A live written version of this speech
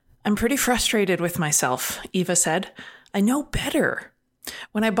I'm pretty frustrated with myself, Eva said. I know better.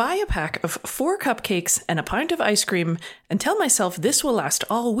 When I buy a pack of 4 cupcakes and a pint of ice cream and tell myself this will last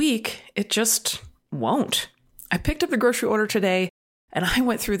all week, it just won't. I picked up the grocery order today and I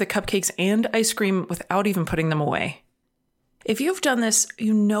went through the cupcakes and ice cream without even putting them away. If you've done this,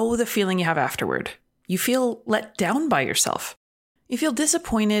 you know the feeling you have afterward. You feel let down by yourself. You feel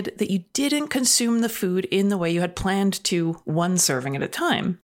disappointed that you didn't consume the food in the way you had planned to, 1 serving at a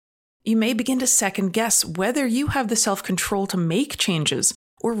time. You may begin to second guess whether you have the self-control to make changes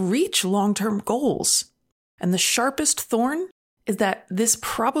or reach long-term goals. And the sharpest thorn is that this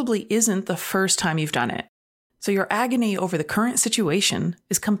probably isn't the first time you've done it. So your agony over the current situation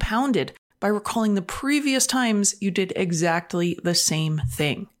is compounded by recalling the previous times you did exactly the same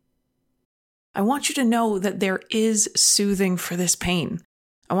thing. I want you to know that there is soothing for this pain.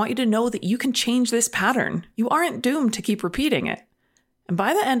 I want you to know that you can change this pattern. You aren't doomed to keep repeating it. And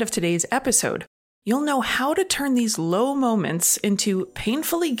by the end of today's episode, you'll know how to turn these low moments into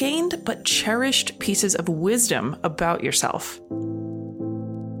painfully gained but cherished pieces of wisdom about yourself.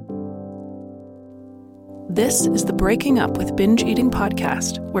 This is the Breaking Up with Binge Eating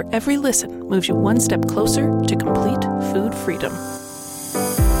podcast, where every listen moves you one step closer to complete food freedom.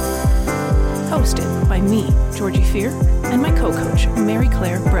 Hosted by me, Georgie Fear, and my co-coach, Mary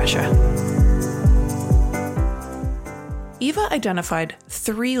Claire Brescia. Eva identified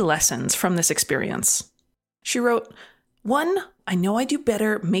 3 lessons from this experience. She wrote, 1, I know I do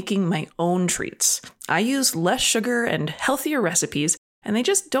better making my own treats. I use less sugar and healthier recipes, and they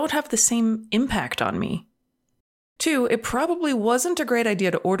just don't have the same impact on me. 2, it probably wasn't a great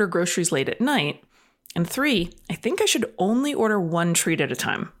idea to order groceries late at night. And 3, I think I should only order 1 treat at a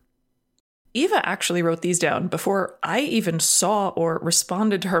time. Eva actually wrote these down before I even saw or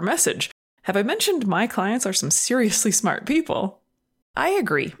responded to her message. Have I mentioned my clients are some seriously smart people? I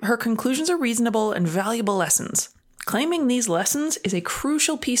agree. Her conclusions are reasonable and valuable lessons. Claiming these lessons is a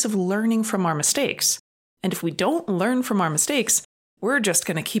crucial piece of learning from our mistakes. And if we don't learn from our mistakes, we're just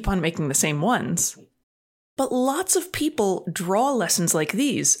going to keep on making the same ones. But lots of people draw lessons like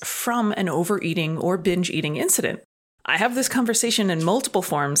these from an overeating or binge eating incident. I have this conversation in multiple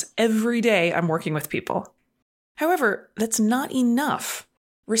forms every day I'm working with people. However, that's not enough.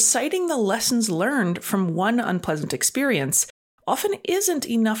 Reciting the lessons learned from one unpleasant experience often isn't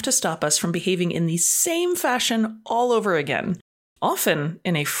enough to stop us from behaving in the same fashion all over again, often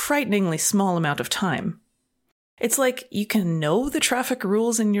in a frighteningly small amount of time. It's like you can know the traffic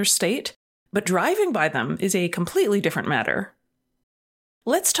rules in your state, but driving by them is a completely different matter.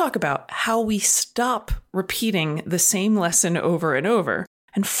 Let's talk about how we stop repeating the same lesson over and over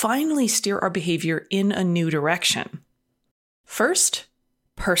and finally steer our behavior in a new direction. First,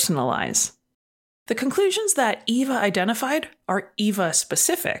 personalize. The conclusions that Eva identified are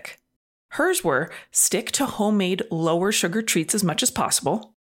Eva-specific. Hers were stick to homemade lower sugar treats as much as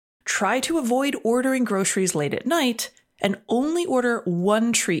possible, try to avoid ordering groceries late at night, and only order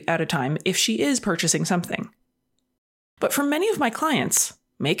 1 treat at a time if she is purchasing something. But for many of my clients,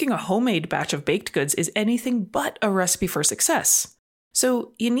 making a homemade batch of baked goods is anything but a recipe for success.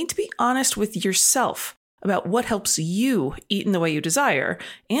 So you need to be honest with yourself about what helps you eat in the way you desire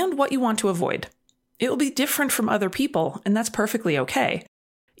and what you want to avoid. It will be different from other people, and that's perfectly okay.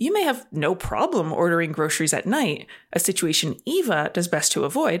 You may have no problem ordering groceries at night, a situation Eva does best to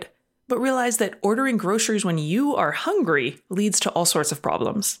avoid, but realize that ordering groceries when you are hungry leads to all sorts of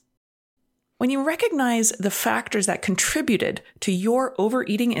problems. When you recognize the factors that contributed to your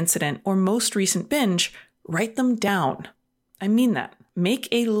overeating incident or most recent binge, write them down. I mean that. Make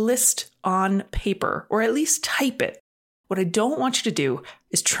a list on paper, or at least type it. What I don't want you to do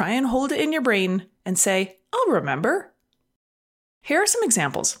is try and hold it in your brain and say, I'll remember. Here are some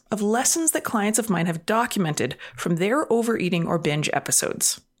examples of lessons that clients of mine have documented from their overeating or binge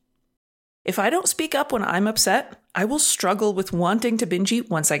episodes. If I don't speak up when I'm upset, I will struggle with wanting to binge eat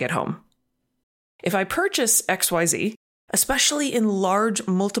once I get home. If I purchase XYZ, especially in large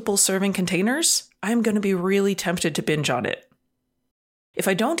multiple serving containers, I'm going to be really tempted to binge on it. If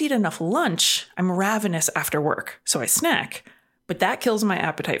I don't eat enough lunch, I'm ravenous after work, so I snack, but that kills my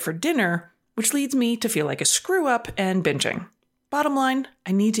appetite for dinner, which leads me to feel like a screw up and binging. Bottom line,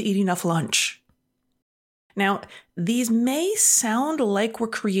 I need to eat enough lunch. Now, these may sound like we're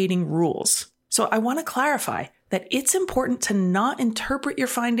creating rules, so I want to clarify that it's important to not interpret your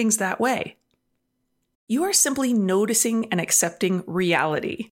findings that way. You are simply noticing and accepting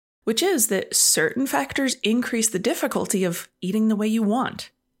reality, which is that certain factors increase the difficulty of eating the way you want,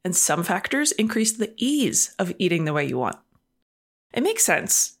 and some factors increase the ease of eating the way you want. It makes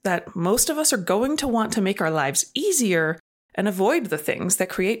sense that most of us are going to want to make our lives easier and avoid the things that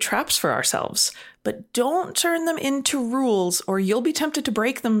create traps for ourselves, but don't turn them into rules or you'll be tempted to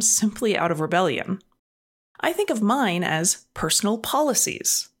break them simply out of rebellion. I think of mine as personal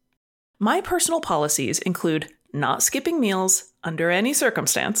policies. My personal policies include not skipping meals under any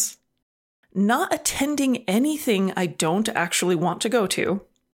circumstance, not attending anything I don't actually want to go to,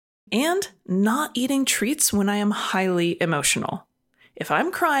 and not eating treats when I am highly emotional. If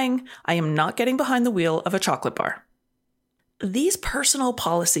I'm crying, I am not getting behind the wheel of a chocolate bar. These personal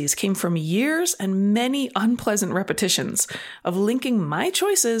policies came from years and many unpleasant repetitions of linking my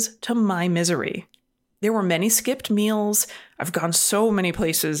choices to my misery. There were many skipped meals, I've gone so many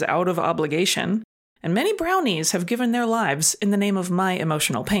places out of obligation, and many brownies have given their lives in the name of my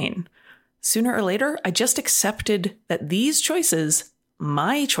emotional pain. Sooner or later, I just accepted that these choices,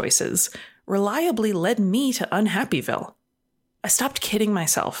 my choices, reliably led me to Unhappyville. I stopped kidding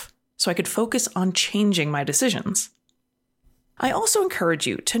myself so I could focus on changing my decisions. I also encourage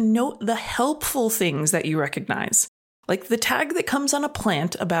you to note the helpful things that you recognize, like the tag that comes on a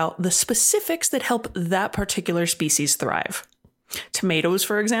plant about the specifics that help that particular species thrive. Tomatoes,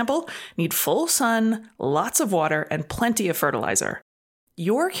 for example, need full sun, lots of water, and plenty of fertilizer.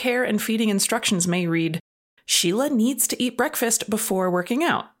 Your care and feeding instructions may read, Sheila needs to eat breakfast before working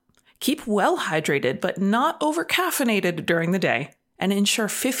out. Keep well hydrated but not over-caffeinated during the day, and ensure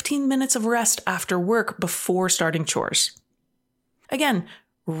 15 minutes of rest after work before starting chores. Again,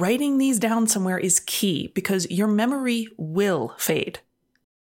 writing these down somewhere is key because your memory will fade.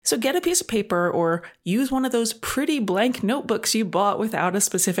 So get a piece of paper or use one of those pretty blank notebooks you bought without a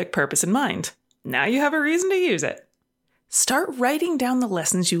specific purpose in mind. Now you have a reason to use it. Start writing down the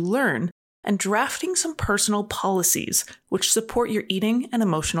lessons you learn and drafting some personal policies which support your eating and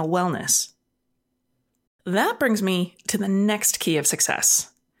emotional wellness. That brings me to the next key of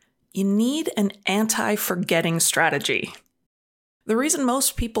success. You need an anti-forgetting strategy. The reason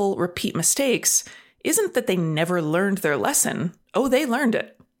most people repeat mistakes isn't that they never learned their lesson. Oh, they learned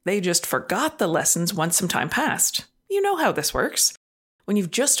it. They just forgot the lessons once some time passed. You know how this works. When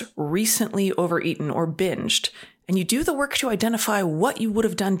you've just recently overeaten or binged, and you do the work to identify what you would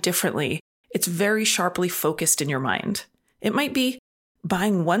have done differently, it's very sharply focused in your mind. It might be,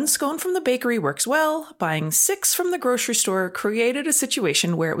 buying 1 scone from the bakery works well, buying 6 from the grocery store created a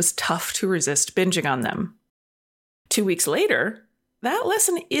situation where it was tough to resist binging on them. 2 weeks later, that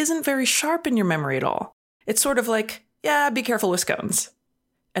lesson isn't very sharp in your memory at all. It's sort of like, yeah, be careful with scones.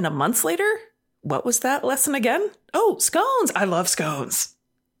 And a month later, what was that lesson again? Oh, scones! I love scones!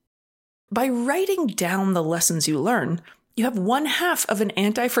 By writing down the lessons you learn, you have 1/2 of an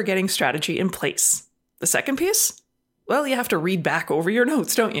anti-forgetting strategy in place. The second piece? Well, you have to read back over your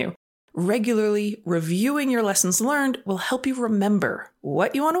notes, don't you? Regularly reviewing your lessons learned will help you remember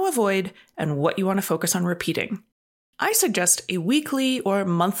what you want to avoid and what you want to focus on repeating. I suggest a weekly or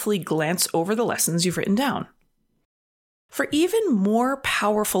monthly glance over the lessons you've written down. For even more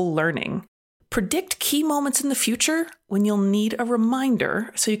powerful learning, predict key moments in the future when you'll need a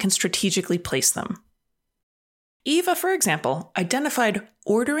reminder so you can strategically place them. Eva, for example, identified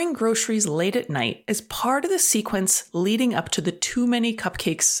ordering groceries late at night as part of the sequence leading up to the too many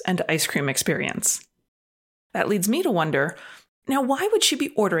cupcakes and ice cream experience. That leads me to wonder, now why would she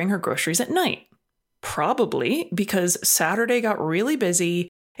be ordering her groceries at night? Probably because Saturday got really busy,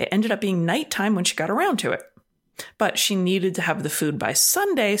 it ended up being nighttime when she got around to it. But she needed to have the food by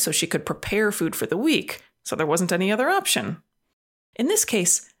Sunday so she could prepare food for the week, so there wasn't any other option. In this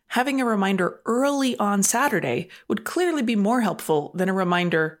case, having a reminder early on Saturday would clearly be more helpful than a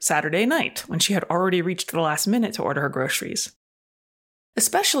reminder Saturday night when she had already reached the last minute to order her groceries.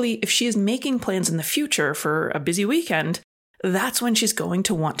 Especially if she is making plans in the future for a busy weekend, that's when she's going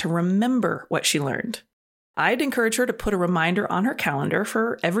to want to remember what she learned. I'd encourage her to put a reminder on her calendar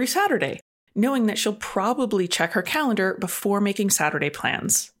for every Saturday, knowing that she'll probably check her calendar before making Saturday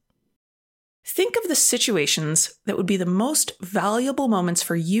plans. Think of the situations that would be the most valuable moments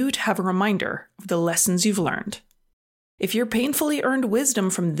for you to have a reminder of the lessons you've learned. If your painfully earned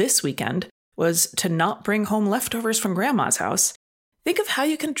wisdom from this weekend was to not bring home leftovers from Grandma's house, think of how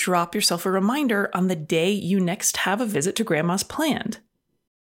you can drop yourself a reminder on the day you next have a visit to Grandma's planned.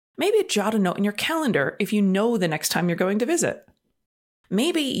 Maybe jot a note in your calendar if you know the next time you're going to visit.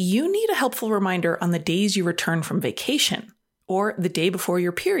 Maybe you need a helpful reminder on the days you return from vacation, or the day before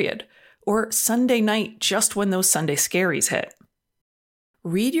your period, or Sunday night just when those Sunday scaries hit.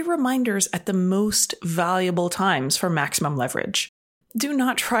 Read your reminders at the most valuable times for maximum leverage. Do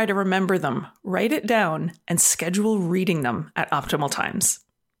not try to remember them. Write it down and schedule reading them at optimal times.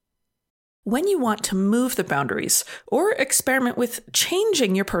 When you want to move the boundaries or experiment with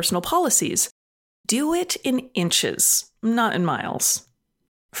changing your personal policies, do it in inches, not in miles.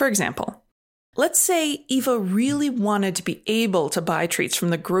 For example, let's say Eva really wanted to be able to buy treats from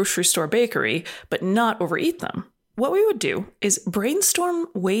the grocery store bakery, but not overeat them. What we would do is brainstorm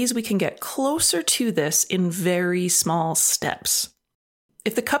ways we can get closer to this in very small steps.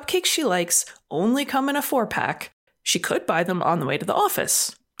 If the cupcakes she likes only come in a 4-pack, she could buy them on the way to the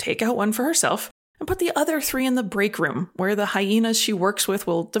office, take out one for herself, and put the other 3 in the break room where the hyenas she works with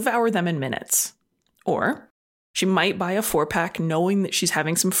will devour them in minutes. Or she might buy a 4-pack knowing that she's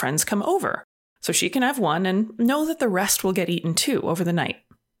having some friends come over, so she can have one and know that the rest will get eaten too over the night.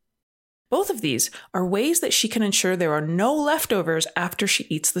 Both of these are ways that she can ensure there are no leftovers after she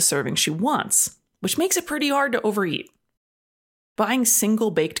eats the serving she wants, which makes it pretty hard to overeat. Buying single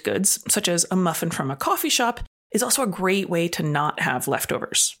baked goods, such as a muffin from a coffee shop, is also a great way to not have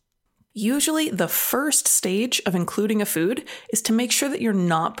leftovers. Usually, the first stage of including a food is to make sure that you're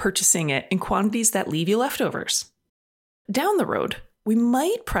not purchasing it in quantities that leave you leftovers. Down the road, we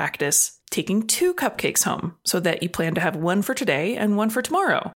might practice taking 2 cupcakes home so that you plan to have one for today and one for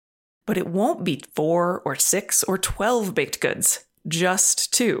tomorrow. But it won't be 4 or 6 or 12 baked goods,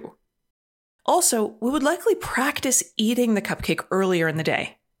 just 2. Also, we would likely practice eating the cupcake earlier in the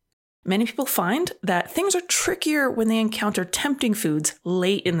day. Many people find that things are trickier when they encounter tempting foods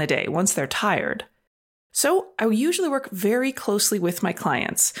late in the day, once they're tired. So I usually work very closely with my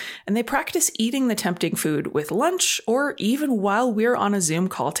clients, and they practice eating the tempting food with lunch or even while we're on a Zoom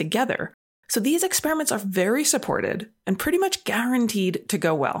call together. So these experiments are very supported and pretty much guaranteed to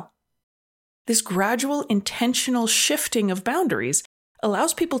go well. This gradual, intentional shifting of boundaries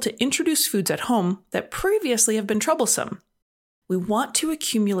allows people to introduce foods at home that previously have been troublesome. We want to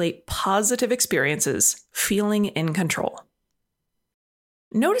accumulate positive experiences, feeling in control.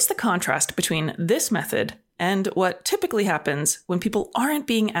 Notice the contrast between this method and what typically happens when people aren't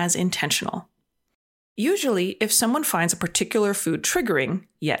being as intentional. Usually, if someone finds a particular food triggering,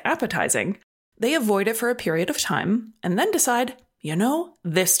 yet appetizing, they avoid it for a period of time and then decide,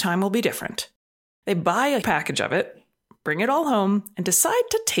 this time will be different. They buy a package of it, bring it all home, and decide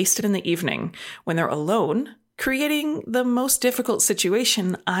to taste it in the evening when they're alone, creating the most difficult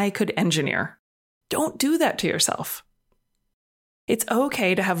situation I could engineer. Don't do that to yourself. It's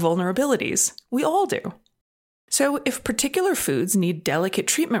okay to have vulnerabilities. We all do. So if particular foods need delicate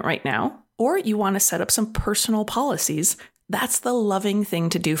treatment right now, or you want to set up some personal policies, that's the loving thing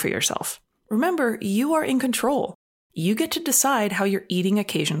to do for yourself. Remember, you are in control. You get to decide how your eating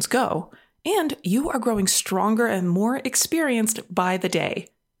occasions go, and you are growing stronger and more experienced by the day,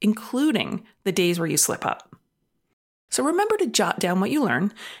 including the days where you slip up. So remember to jot down what you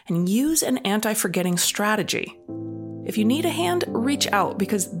learn and use an anti-forgetting strategy. If you need a hand, reach out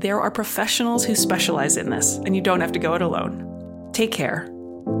because there are professionals who specialize in this, and you don't have to go it alone. Take care.